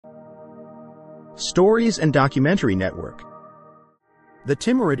Stories and Documentary Network. The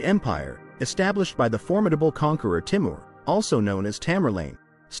Timurid Empire, established by the formidable conqueror Timur, also known as Tamerlane,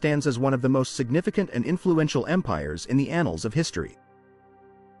 stands as one of the most significant and influential empires in the annals of history.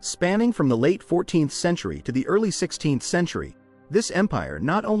 Spanning from the late 14th century to the early 16th century, this empire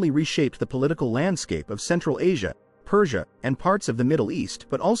not only reshaped the political landscape of Central Asia, Persia, and parts of the Middle East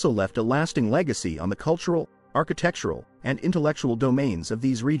but also left a lasting legacy on the cultural, architectural, and intellectual domains of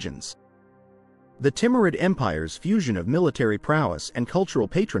these regions. The Timurid Empire's fusion of military prowess and cultural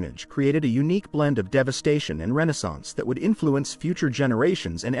patronage created a unique blend of devastation and renaissance that would influence future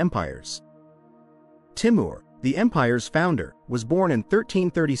generations and empires. Timur, the empire's founder, was born in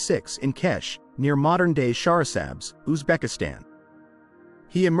 1336 in Kesh, near modern-day Shahrisabz, Uzbekistan.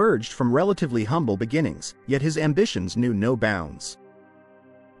 He emerged from relatively humble beginnings, yet his ambitions knew no bounds.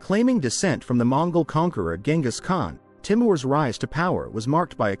 Claiming descent from the Mongol conqueror Genghis Khan, Timur's rise to power was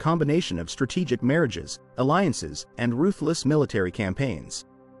marked by a combination of strategic marriages, alliances, and ruthless military campaigns.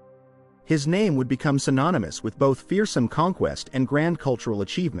 His name would become synonymous with both fearsome conquest and grand cultural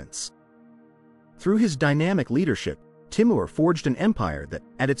achievements. Through his dynamic leadership, Timur forged an empire that,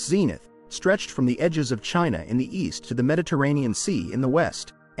 at its zenith, stretched from the edges of China in the east to the Mediterranean Sea in the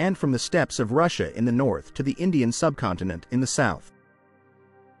west, and from the steppes of Russia in the north to the Indian subcontinent in the south.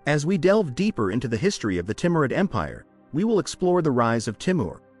 As we delve deeper into the history of the Timurid Empire, we will explore the rise of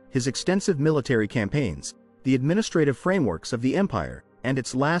Timur, his extensive military campaigns, the administrative frameworks of the empire, and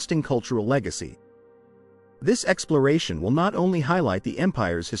its lasting cultural legacy. This exploration will not only highlight the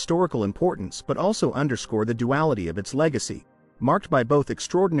empire's historical importance but also underscore the duality of its legacy, marked by both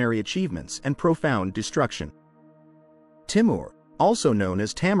extraordinary achievements and profound destruction. Timur, also known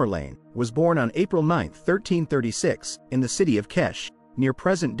as Tamerlane, was born on April 9, 1336, in the city of Kesh, near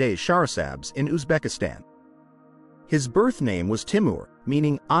present-day Shahrisabz in Uzbekistan. His birth name was Timur,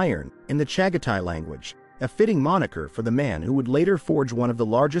 meaning iron, in the Chagatai language, a fitting moniker for the man who would later forge one of the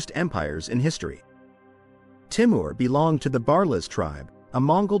largest empires in history. Timur belonged to the Barlas tribe, a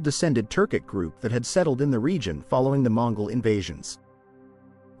Mongol-descended Turkic group that had settled in the region following the Mongol invasions.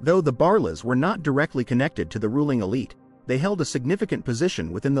 Though the Barlas were not directly connected to the ruling elite, they held a significant position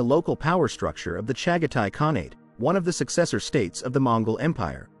within the local power structure of the Chagatai Khanate, one of the successor states of the Mongol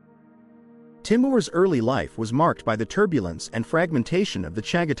Empire. Timur's early life was marked by the turbulence and fragmentation of the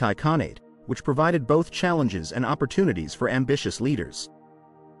Chagatai Khanate, which provided both challenges and opportunities for ambitious leaders.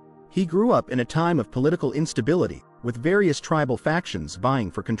 He grew up in a time of political instability, with various tribal factions vying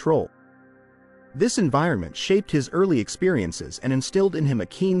for control. This environment shaped his early experiences and instilled in him a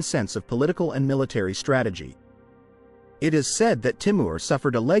keen sense of political and military strategy. It is said that Timur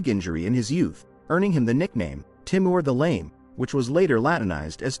suffered a leg injury in his youth, earning him the nickname Timur the Lame, which was later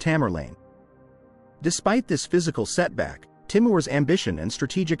Latinized as Tamerlane. Despite this physical setback, Timur's ambition and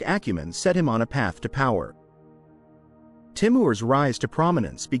strategic acumen set him on a path to power. Timur's rise to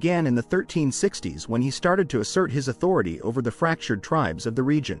prominence began in the 1360s when he started to assert his authority over the fractured tribes of the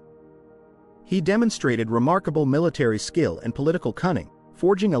region. He demonstrated remarkable military skill and political cunning,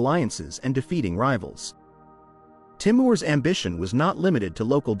 forging alliances and defeating rivals. Timur's ambition was not limited to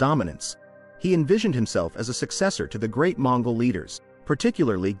local dominance. He envisioned himself as a successor to the great Mongol leaders,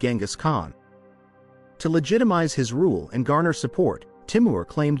 particularly Genghis Khan. To legitimize his rule and garner support, Timur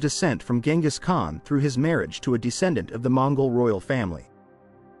claimed descent from Genghis Khan through his marriage to a descendant of the Mongol royal family.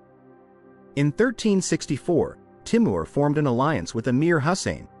 In 1364, Timur formed an alliance with Emir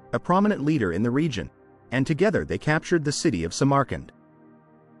Hussein, a prominent leader in the region, and together they captured the city of Samarkand.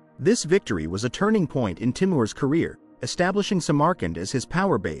 This victory was a turning point in Timur's career, establishing Samarkand as his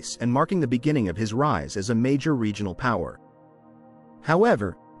power base and marking the beginning of his rise as a major regional power.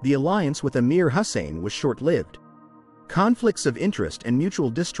 However, the alliance with Emir Hussein was short-lived. Conflicts of interest and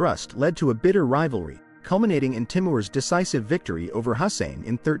mutual distrust led to a bitter rivalry, culminating in Timur's decisive victory over Hussein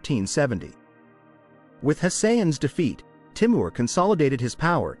in 1370. With Hussein's defeat, Timur consolidated his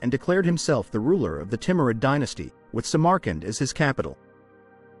power and declared himself the ruler of the Timurid dynasty, with Samarkand as his capital.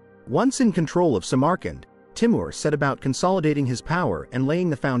 Once in control of Samarkand, Timur set about consolidating his power and laying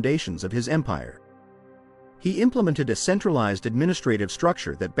the foundations of his empire. He implemented a centralized administrative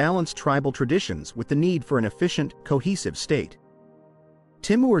structure that balanced tribal traditions with the need for an efficient, cohesive state.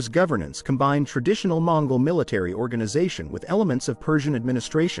 Timur's governance combined traditional Mongol military organization with elements of Persian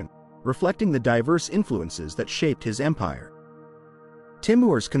administration, reflecting the diverse influences that shaped his empire.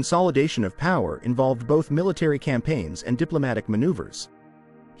 Timur's consolidation of power involved both military campaigns and diplomatic maneuvers.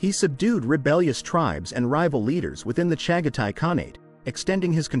 He subdued rebellious tribes and rival leaders within the Chagatai Khanate,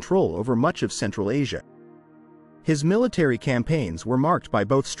 extending his control over much of Central Asia. His military campaigns were marked by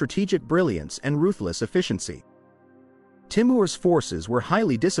both strategic brilliance and ruthless efficiency. Timur's forces were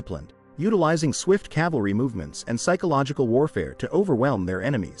highly disciplined, utilizing swift cavalry movements and psychological warfare to overwhelm their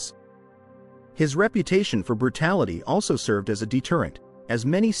enemies. His reputation for brutality also served as a deterrent, as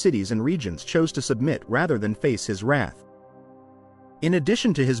many cities and regions chose to submit rather than face his wrath. In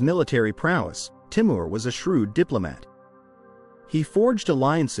addition to his military prowess, Timur was a shrewd diplomat. He forged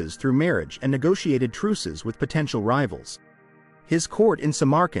alliances through marriage and negotiated truces with potential rivals. His court in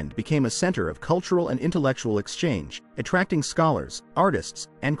Samarkand became a center of cultural and intellectual exchange, attracting scholars, artists,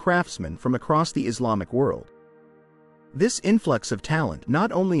 and craftsmen from across the Islamic world. This influx of talent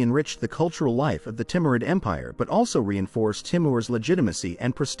not only enriched the cultural life of the Timurid Empire but also reinforced Timur's legitimacy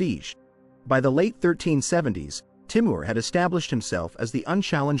and prestige. By the late 1370s, Timur had established himself as the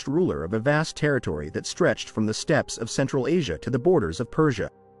unchallenged ruler of a vast territory that stretched from the steppes of Central Asia to the borders of Persia.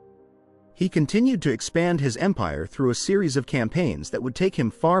 He continued to expand his empire through a series of campaigns that would take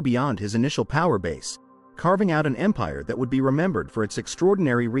him far beyond his initial power base, carving out an empire that would be remembered for its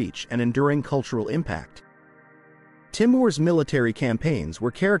extraordinary reach and enduring cultural impact. Timur's military campaigns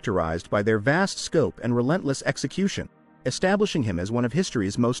were characterized by their vast scope and relentless execution, establishing him as one of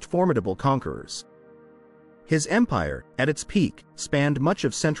history's most formidable conquerors. His empire, at its peak, spanned much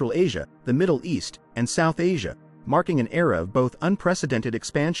of Central Asia, the Middle East, and South Asia, marking an era of both unprecedented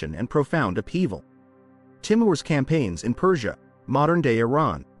expansion and profound upheaval. Timur's campaigns in Persia, modern-day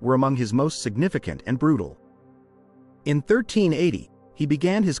Iran, were among his most significant and brutal. In 1380, he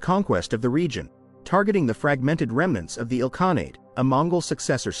began his conquest of the region, targeting the fragmented remnants of the Ilkhanate, a Mongol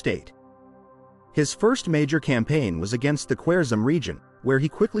successor state. His first major campaign was against the Khwarezm region, where he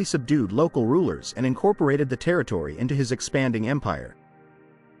quickly subdued local rulers and incorporated the territory into his expanding empire.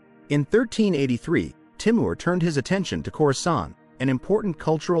 In 1383, Timur turned his attention to Khorasan, an important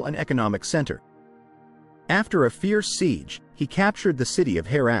cultural and economic center. After a fierce siege, he captured the city of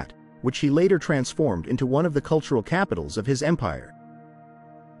Herat, which he later transformed into one of the cultural capitals of his empire.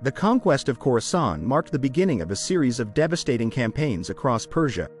 The conquest of Khorasan marked the beginning of a series of devastating campaigns across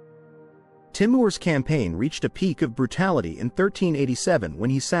Persia. Timur's campaign reached a peak of brutality in 1387 when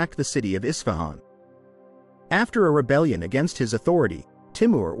he sacked the city of Isfahan. After a rebellion against his authority,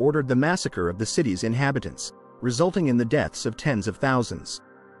 Timur ordered the massacre of the city's inhabitants, resulting in the deaths of tens of thousands.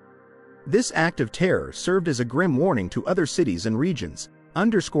 This act of terror served as a grim warning to other cities and regions,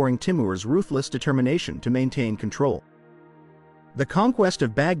 underscoring Timur's ruthless determination to maintain control. The conquest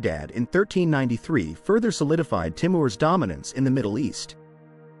of Baghdad in 1393 further solidified Timur's dominance in the Middle East.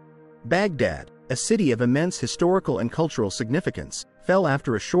 Baghdad, a city of immense historical and cultural significance, fell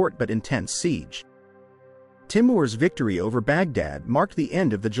after a short but intense siege. Timur's victory over Baghdad marked the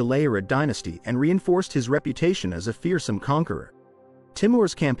end of the Shahrisabz dynasty and reinforced his reputation as a fearsome conqueror.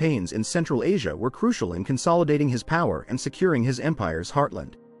 Timur's campaigns in Central Asia were crucial in consolidating his power and securing his empire's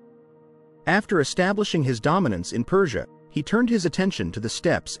heartland. After establishing his dominance in Persia, he turned his attention to the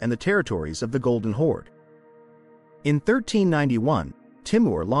steppes and the territories of the Golden Horde. In 1391,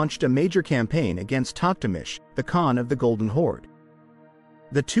 Timur launched a major campaign against Toktamish, the Khan of the Golden Horde.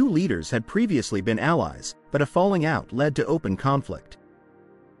 The two leaders had previously been allies, but a falling out led to open conflict.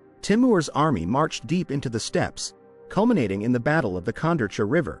 Timur's army marched deep into the steppes, culminating in the Battle of the Kondarcha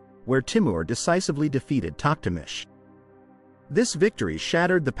River, where Timur decisively defeated Toktamish. This victory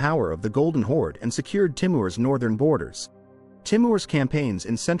shattered the power of the Golden Horde and secured Timur's northern borders. Timur's campaigns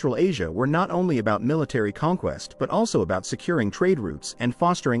in Central Asia were not only about military conquest but also about securing trade routes and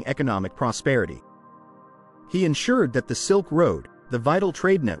fostering economic prosperity. He ensured that the Silk Road, the vital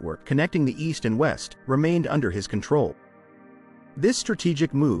trade network connecting the East and West, remained under his control. This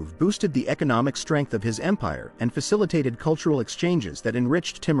strategic move boosted the economic strength of his empire and facilitated cultural exchanges that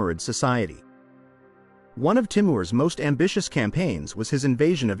enriched Timurid society. One of Timur's most ambitious campaigns was his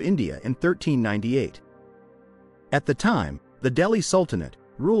invasion of India in 1398. At the time, the Delhi Sultanate,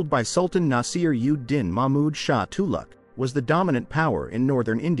 ruled by Sultan Nasir-ud-Din Mahmud Shah Tughlaq, was the dominant power in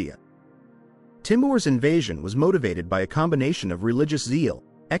northern India. Timur's invasion was motivated by a combination of religious zeal,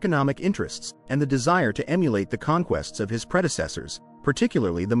 economic interests, and the desire to emulate the conquests of his predecessors,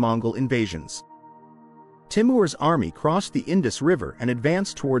 particularly the Mongol invasions. Timur's army crossed the Indus River and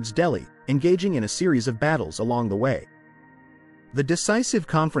advanced towards Delhi, engaging in a series of battles along the way. The decisive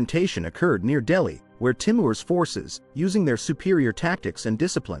confrontation occurred near Delhi, where Timur's forces, using their superior tactics and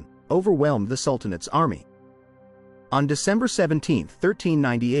discipline, overwhelmed the Sultanate's army. On December 17,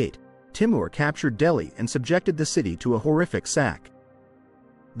 1398, Timur captured Delhi and subjected the city to a horrific sack.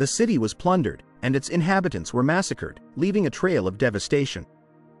 The city was plundered, and its inhabitants were massacred, leaving a trail of devastation.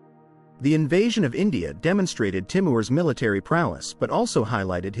 The invasion of India demonstrated Timur's military prowess but also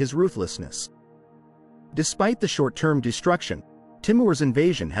highlighted his ruthlessness. Despite the short-term destruction, Timur's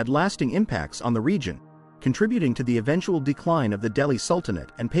invasion had lasting impacts on the region, contributing to the eventual decline of the Delhi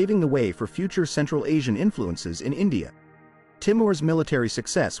Sultanate and paving the way for future Central Asian influences in India. Timur's military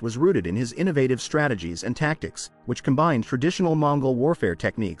success was rooted in his innovative strategies and tactics, which combined traditional Mongol warfare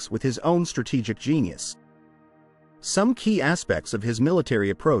techniques with his own strategic genius. Some key aspects of his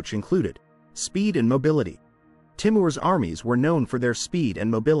military approach included speed and mobility. Timur's armies were known for their speed and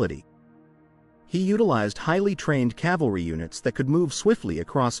mobility. He utilized highly trained cavalry units that could move swiftly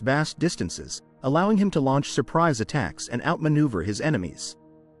across vast distances, allowing him to launch surprise attacks and outmaneuver his enemies.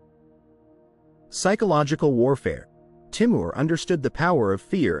 Psychological warfare. Timur understood the power of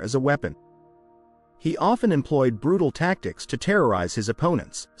fear as a weapon. He often employed brutal tactics to terrorize his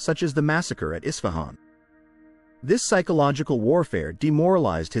opponents, such as the massacre at Isfahan. This psychological warfare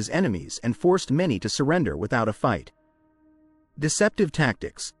demoralized his enemies and forced many to surrender without a fight. Deceptive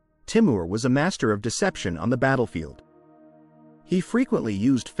tactics. Timur was a master of deception on the battlefield. He frequently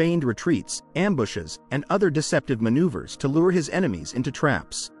used feigned retreats, ambushes, and other deceptive maneuvers to lure his enemies into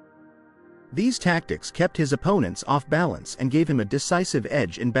traps. These tactics kept his opponents off balance and gave him a decisive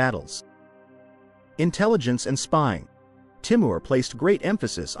edge in battles. Intelligence and spying. Timur placed great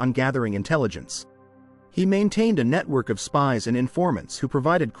emphasis on gathering intelligence. He maintained a network of spies and informants who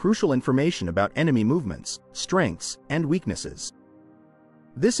provided crucial information about enemy movements, strengths, and weaknesses.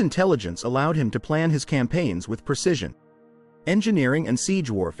 This intelligence allowed him to plan his campaigns with precision. Engineering and siege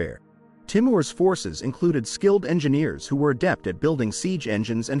warfare. Timur's forces included skilled engineers who were adept at building siege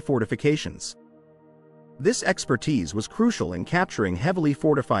engines and fortifications. This expertise was crucial in capturing heavily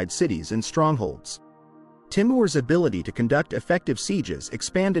fortified cities and strongholds. Timur's ability to conduct effective sieges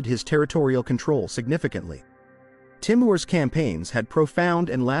expanded his territorial control significantly. Timur's campaigns had profound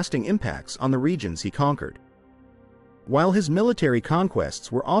and lasting impacts on the regions he conquered. While his military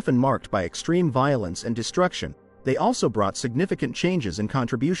conquests were often marked by extreme violence and destruction, they also brought significant changes and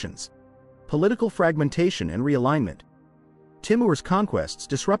contributions. Political fragmentation and realignment. Timur's conquests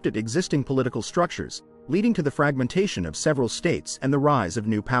disrupted existing political structures, leading to the fragmentation of several states and the rise of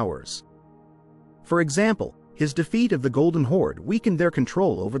new powers. For example, his defeat of the Golden Horde weakened their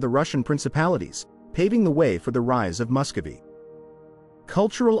control over the Russian principalities, paving the way for the rise of Muscovy.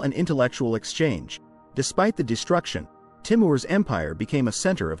 Cultural and intellectual exchange. Despite the destruction, Timur's empire became a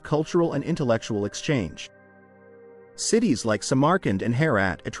center of cultural and intellectual exchange. Cities like Samarkand and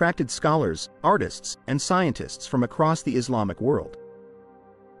Herat attracted scholars, artists, and scientists from across the Islamic world.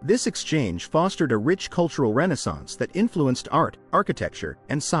 This exchange fostered a rich cultural renaissance that influenced art, architecture,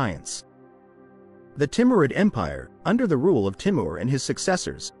 and science. The Timurid Empire, under the rule of Timur and his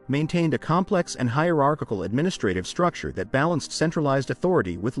successors, maintained a complex and hierarchical administrative structure that balanced centralized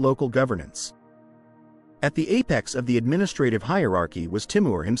authority with local governance. At the apex of the administrative hierarchy was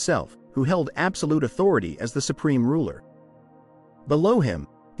Timur himself, who held absolute authority as the supreme ruler. Below him,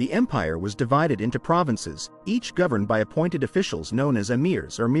 the empire was divided into provinces, each governed by appointed officials known as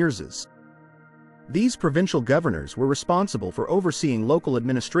emirs or mirzas. These provincial governors were responsible for overseeing local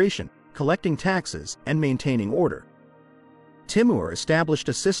administration, collecting taxes, and maintaining order. Timur established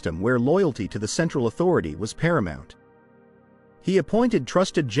a system where loyalty to the central authority was paramount. He appointed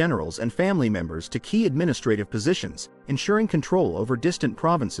trusted generals and family members to key administrative positions, ensuring control over distant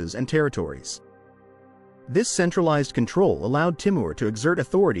provinces and territories. This centralized control allowed Timur to exert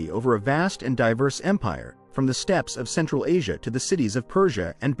authority over a vast and diverse empire, from the steppes of Central Asia to the cities of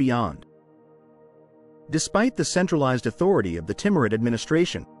Persia and beyond. Despite the centralized authority of the Timurid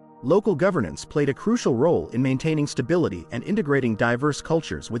administration, local governance played a crucial role in maintaining stability and integrating diverse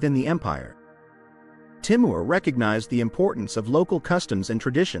cultures within the empire. Timur recognized the importance of local customs and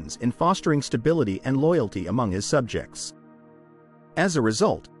traditions in fostering stability and loyalty among his subjects. As a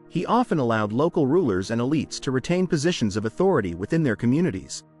result, he often allowed local rulers and elites to retain positions of authority within their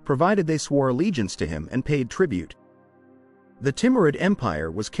communities, provided they swore allegiance to him and paid tribute. The Timurid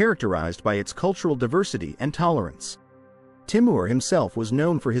Empire was characterized by its cultural diversity and tolerance. Timur himself was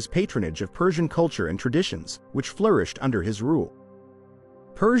known for his patronage of Persian culture and traditions, which flourished under his rule.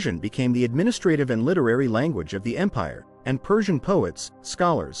 Persian became the administrative and literary language of the empire, and Persian poets,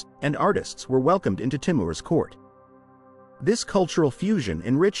 scholars, and artists were welcomed into Timur's court. This cultural fusion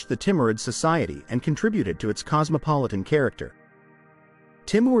enriched the Timurid society and contributed to its cosmopolitan character.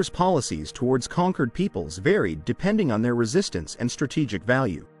 Timur's policies towards conquered peoples varied depending on their resistance and strategic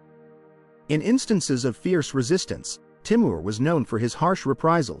value. In instances of fierce resistance, Timur was known for his harsh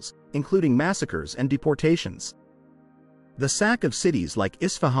reprisals, including massacres and deportations. The sack of cities like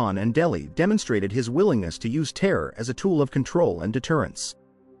Isfahan and Delhi demonstrated his willingness to use terror as a tool of control and deterrence.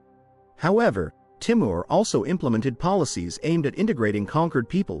 However, Timur also implemented policies aimed at integrating conquered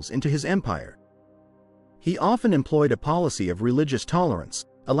peoples into his empire. He often employed a policy of religious tolerance,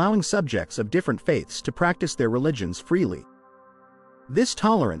 allowing subjects of different faiths to practice their religions freely. This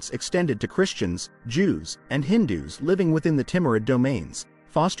tolerance extended to Christians, Jews, and Hindus living within the Timurid domains,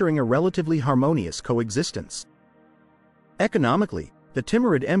 fostering a relatively harmonious coexistence. Economically, the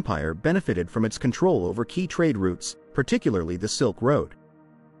Timurid Empire benefited from its control over key trade routes, particularly the Silk Road.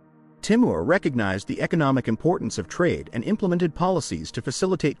 Timur recognized the economic importance of trade and implemented policies to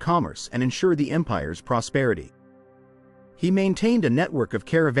facilitate commerce and ensure the empire's prosperity. He maintained a network of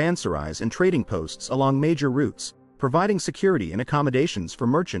caravanserais and trading posts along major routes, providing security and accommodations for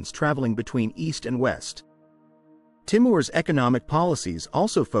merchants traveling between east and west. Timur's economic policies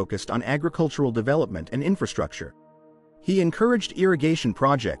also focused on agricultural development and infrastructure. He encouraged irrigation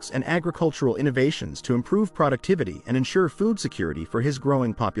projects and agricultural innovations to improve productivity and ensure food security for his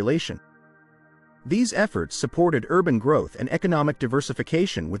growing population. These efforts supported urban growth and economic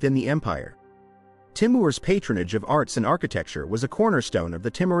diversification within the empire. Timur's patronage of arts and architecture was a cornerstone of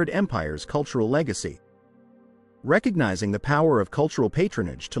the Timurid Empire's cultural legacy. Recognizing the power of cultural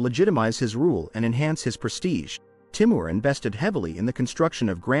patronage to legitimize his rule and enhance his prestige, Timur invested heavily in the construction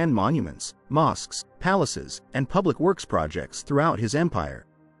of grand monuments, mosques, palaces, and public works projects throughout his empire.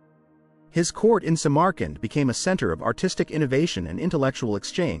 His court in Samarkand became a center of artistic innovation and intellectual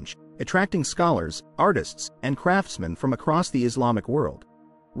exchange, attracting scholars, artists, and craftsmen from across the Islamic world.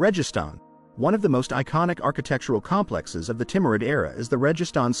 Registan, one of the most iconic architectural complexes of the Timurid era, is the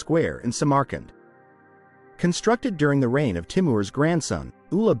Registan Square in Samarkand. Constructed during the reign of Timur's grandson,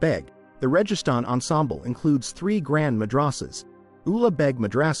 Ulugh Beg, the Registan ensemble includes 3 grand madrasas: Ulugh Beg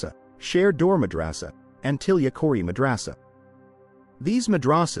Madrasa, Sher Dor Madrasa, and Tilya Kori Madrasa. These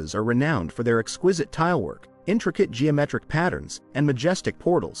madrasas are renowned for their exquisite tilework, intricate geometric patterns, and majestic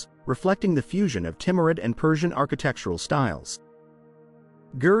portals, reflecting the fusion of Timurid and Persian architectural styles.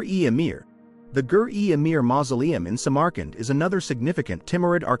 Gur-e-Amir. The Gur-e-Amir Mausoleum in Samarkand is another significant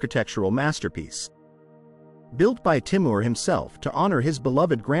Timurid architectural masterpiece. Built by Timur himself to honor his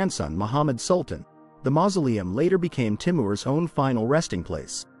beloved grandson Muhammad Sultan, the mausoleum later became Timur's own final resting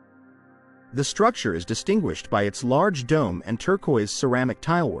place. The structure is distinguished by its large dome and turquoise ceramic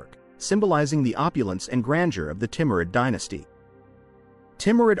tilework, symbolizing the opulence and grandeur of the Timurid dynasty.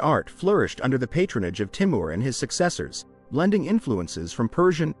 Timurid art flourished under the patronage of Timur and his successors, blending influences from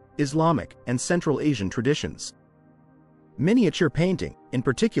Persian, Islamic, and Central Asian traditions. Miniature painting, in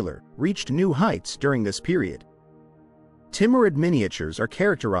particular, reached new heights during this period. Timurid miniatures are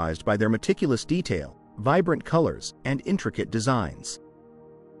characterized by their meticulous detail, vibrant colors, and intricate designs.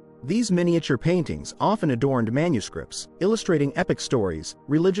 These miniature paintings often adorned manuscripts, illustrating epic stories,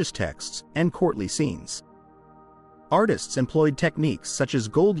 religious texts, and courtly scenes. Artists employed techniques such as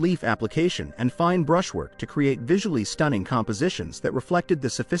gold leaf application and fine brushwork to create visually stunning compositions that reflected the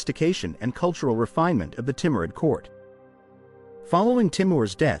sophistication and cultural refinement of the Timurid court. Following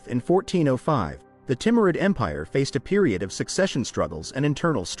Timur's death in 1405, the Timurid Empire faced a period of succession struggles and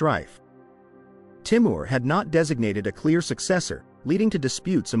internal strife. Timur had not designated a clear successor, leading to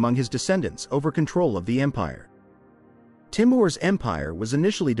disputes among his descendants over control of the empire. Timur's empire was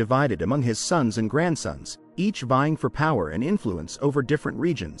initially divided among his sons and grandsons, each vying for power and influence over different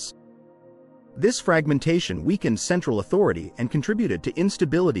regions. This fragmentation weakened central authority and contributed to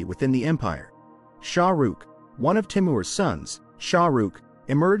instability within the empire. Shah Rukh, one of Timur's sons, Shah Rukh,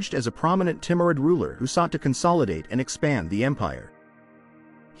 emerged as a prominent Timurid ruler who sought to consolidate and expand the empire.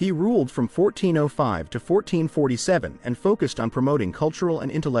 He ruled from 1405 to 1447 and focused on promoting cultural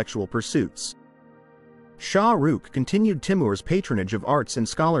and intellectual pursuits. Shah Rukh continued Timur's patronage of arts and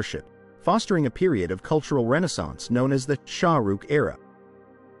scholarship, fostering a period of cultural renaissance known as the Shah Rukh era.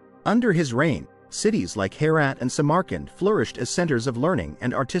 Under his reign, cities like Herat and Samarkand flourished as centers of learning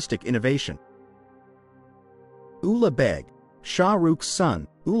and artistic innovation. Ulugh Beg, Shah Rukh's son,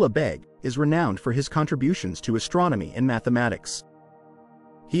 Ulugh Beg, is renowned for his contributions to astronomy and mathematics.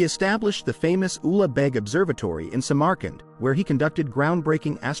 He established the famous Ulugh Beg Observatory in Samarkand, where he conducted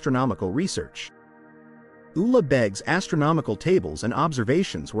groundbreaking astronomical research. Ulugh Beg's astronomical tables and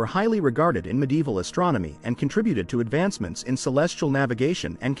observations were highly regarded in medieval astronomy and contributed to advancements in celestial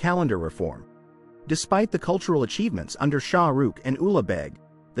navigation and calendar reform. Despite the cultural achievements under Shah Rukh and Ulugh Beg,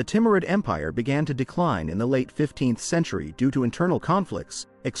 the Timurid Empire began to decline in the late 15th century due to internal conflicts,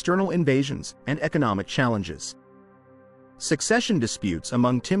 external invasions, and economic challenges. Succession disputes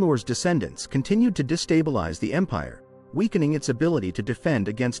among Timur's descendants continued to destabilize the empire, weakening its ability to defend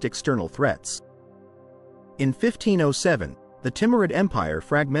against external threats. In 1507, the Timurid Empire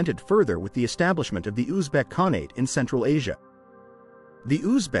fragmented further with the establishment of the Uzbek Khanate in Central Asia. The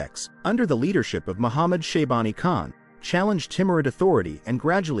Uzbeks, under the leadership of Muhammad Shaybani Khan, challenged Timurid authority and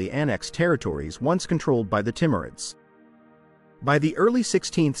gradually annexed territories once controlled by the Timurids. By the early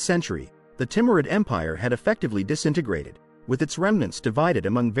 16th century, the Timurid Empire had effectively disintegrated, with its remnants divided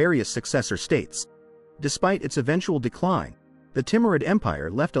among various successor states. Despite its eventual decline, the Timurid Empire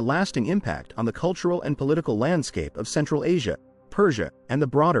left a lasting impact on the cultural and political landscape of Central Asia, Persia, and the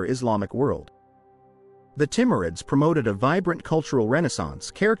broader Islamic world. The Timurids promoted a vibrant cultural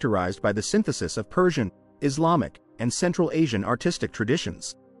renaissance characterized by the synthesis of Persian, Islamic, and Central Asian artistic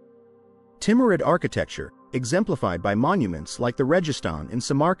traditions. Timurid architecture, exemplified by monuments like the Registan in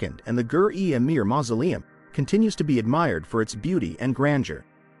Samarkand and the Gur-e-Emir Mausoleum, continues to be admired for its beauty and grandeur.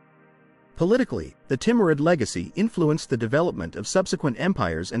 Politically, the Timurid legacy influenced the development of subsequent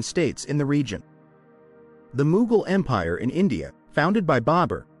empires and states in the region. The Mughal Empire in India, founded by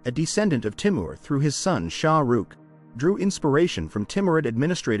Babur, a descendant of Timur through his son Shah Rukh, drew inspiration from Timurid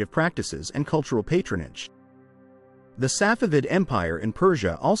administrative practices and cultural patronage. The Safavid Empire in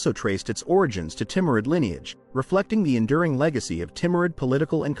Persia also traced its origins to Timurid lineage, reflecting the enduring legacy of Timurid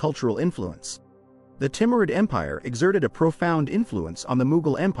political and cultural influence. The Timurid Empire exerted a profound influence on the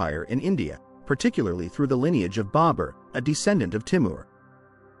Mughal Empire in India, particularly through the lineage of Babur, a descendant of Timur.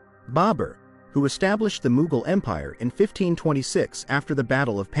 Babur, who established the Mughal Empire in 1526 after the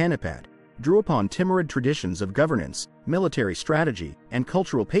Battle of Panipat, drew upon Timurid traditions of governance, military strategy, and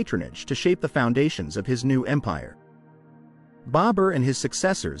cultural patronage to shape the foundations of his new empire. Babur and his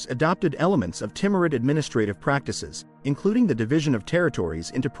successors adopted elements of Timurid administrative practices, including the division of territories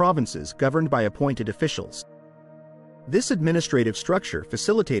into provinces governed by appointed officials. This administrative structure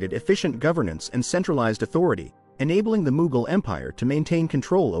facilitated efficient governance and centralized authority, enabling the Mughal Empire to maintain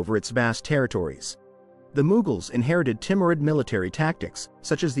control over its vast territories. The Mughals inherited Timurid military tactics,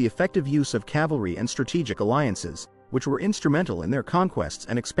 such as the effective use of cavalry and strategic alliances, which were instrumental in their conquests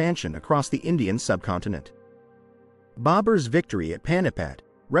and expansion across the Indian subcontinent. Babur's victory at Panipat,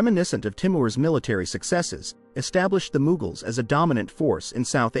 reminiscent of Timur's military successes, established the Mughals as a dominant force in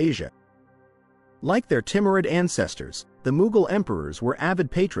South Asia. Like their Timurid ancestors, the Mughal emperors were avid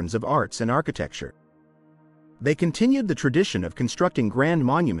patrons of arts and architecture. They continued the tradition of constructing grand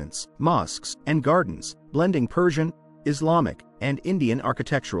monuments, mosques, and gardens, blending Persian, Islamic, and Indian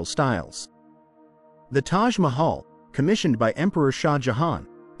architectural styles. The Taj Mahal, commissioned by Emperor Shah Jahan,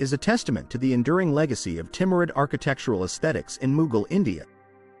 is a testament to the enduring legacy of Timurid architectural aesthetics in Mughal India.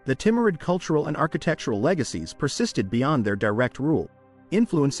 The Timurid cultural and architectural legacies persisted beyond their direct rule,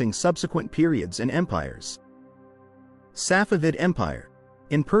 influencing subsequent periods and empires. Safavid Empire.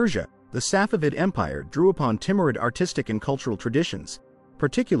 In Persia, the Safavid Empire drew upon Timurid artistic and cultural traditions,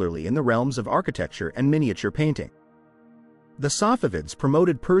 particularly in the realms of architecture and miniature painting. The Safavids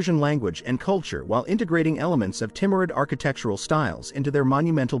promoted Persian language and culture while integrating elements of Timurid architectural styles into their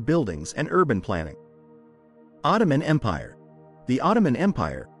monumental buildings and urban planning. Ottoman Empire. The Ottoman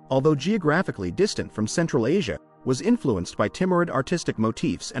Empire, although geographically distant from Central Asia, was influenced by Timurid artistic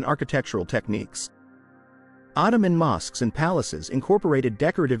motifs and architectural techniques. Ottoman mosques and palaces incorporated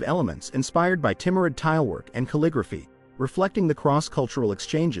decorative elements inspired by Timurid tilework and calligraphy, reflecting the cross-cultural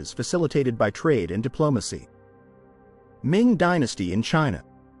exchanges facilitated by trade and diplomacy. Ming Dynasty in China.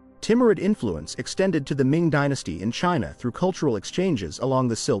 Timurid influence extended to the Ming Dynasty in China through cultural exchanges along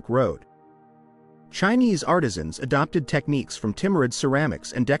the Silk Road. Chinese artisans adopted techniques from Timurid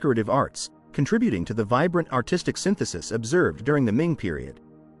ceramics and decorative arts, contributing to the vibrant artistic synthesis observed during the Ming period.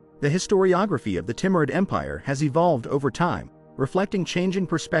 The historiography of the Timurid Empire has evolved over time, reflecting changing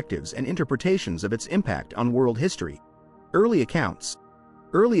perspectives and interpretations of its impact on world history. Early accounts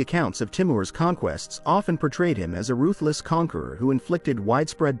of Timur's conquests often portrayed him as a ruthless conqueror who inflicted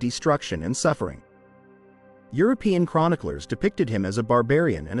widespread destruction and suffering. European chroniclers depicted him as a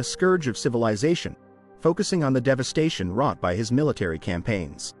barbarian and a scourge of civilization, focusing on the devastation wrought by his military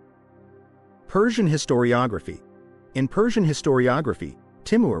campaigns. Persian historiography. In Persian historiography,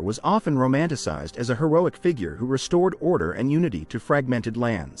 Timur was often romanticized as a heroic figure who restored order and unity to fragmented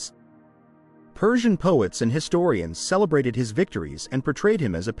lands. Persian poets and historians celebrated his victories and portrayed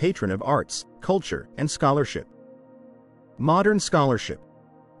him as a patron of arts, culture, and scholarship. Modern scholarship.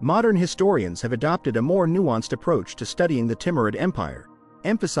 Modern historians have adopted a more nuanced approach to studying the Timurid Empire,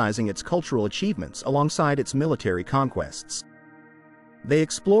 emphasizing its cultural achievements alongside its military conquests. They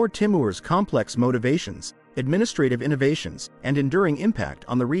explore Timur's complex motivations, administrative innovations, and enduring impact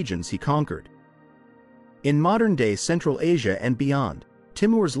on the regions he conquered. In modern-day Central Asia and beyond,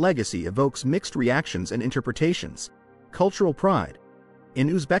 Timur's legacy evokes mixed reactions and interpretations. Cultural pride. In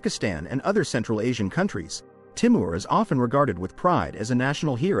Uzbekistan and other Central Asian countries, Timur is often regarded with pride as a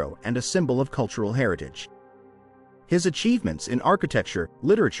national hero and a symbol of cultural heritage. His achievements in architecture,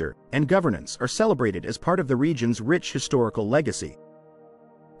 literature, and governance are celebrated as part of the region's rich historical legacy.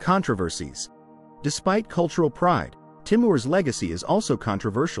 Controversies. Despite cultural pride, Timur's legacy is also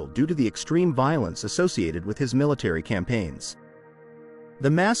controversial due to the extreme violence associated with his military campaigns. The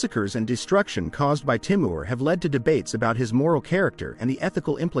massacres and destruction caused by Timur have led to debates about his moral character and the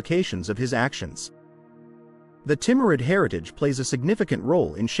ethical implications of his actions. The Timurid heritage plays a significant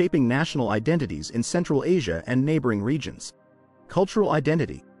role in shaping national identities in Central Asia and neighboring regions. Cultural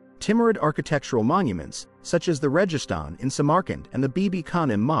identity. Timurid architectural monuments, such as the Registan in Samarkand and the Bibi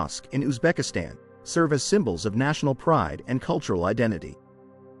Khanim Mosque in Uzbekistan, serve as symbols of national pride and cultural identity.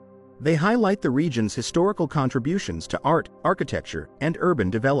 They highlight the region's historical contributions to art, architecture, and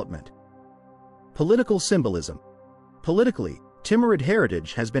urban development. Political symbolism. Politically, Timurid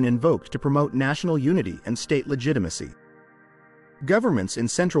heritage has been invoked to promote national unity and state legitimacy. Governments in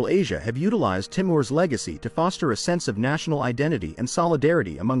Central Asia have utilized Timur's legacy to foster a sense of national identity and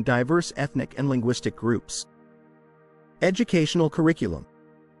solidarity among diverse ethnic and linguistic groups. Educational curriculum.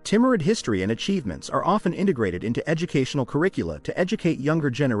 Timurid history and achievements are often integrated into educational curricula to educate younger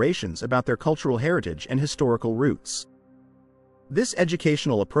generations about their cultural heritage and historical roots. This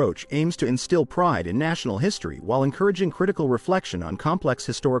educational approach aims to instill pride in national history while encouraging critical reflection on complex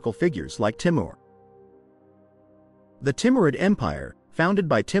historical figures like Timur. The Timurid Empire, founded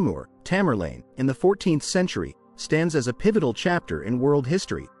by Timur, Tamerlane, in the 14th century, stands as a pivotal chapter in world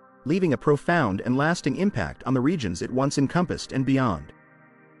history, leaving a profound and lasting impact on the regions it once encompassed and beyond.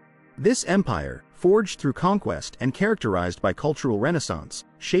 This empire, forged through conquest and characterized by cultural renaissance,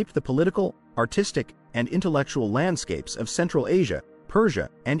 shaped the political, artistic, and intellectual landscapes of Central Asia, Persia,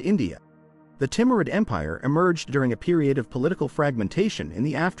 and India. The Timurid Empire emerged during a period of political fragmentation in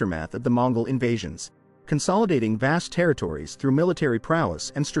the aftermath of the Mongol invasions, consolidating vast territories through military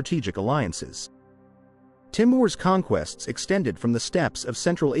prowess and strategic alliances. Timur's conquests extended from the steppes of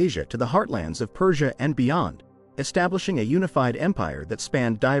Central Asia to the heartlands of Persia and beyond, establishing a unified empire that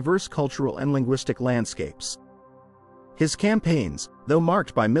spanned diverse cultural and linguistic landscapes. His campaigns, though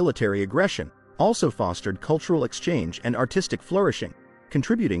marked by military aggression, also fostered cultural exchange and artistic flourishing,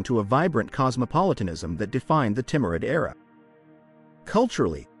 contributing to a vibrant cosmopolitanism that defined the Timurid era.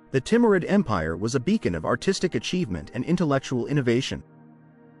 Culturally, the Timurid Empire was a beacon of artistic achievement and intellectual innovation.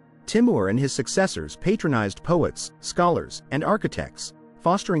 Timur and his successors patronized poets, scholars, and architects,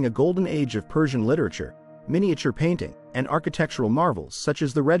 fostering a golden age of Persian literature, miniature painting, and architectural marvels such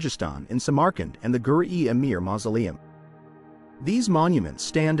as the Registan in Samarkand and the Gur-e-Emir Mausoleum. These monuments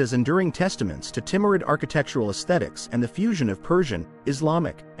stand as enduring testaments to Timurid architectural aesthetics and the fusion of Persian,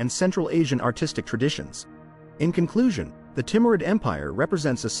 Islamic, and Central Asian artistic traditions. In conclusion, the Timurid Empire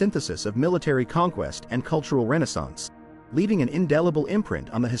represents a synthesis of military conquest and cultural renaissance, leaving an indelible imprint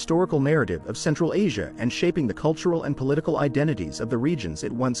on the historical narrative of Central Asia and shaping the cultural and political identities of the regions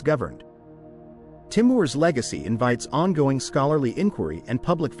it once governed. Timur's legacy invites ongoing scholarly inquiry and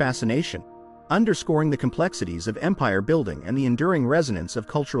public fascination, underscoring the complexities of empire building and the enduring resonance of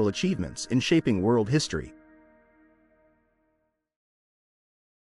cultural achievements in shaping world history.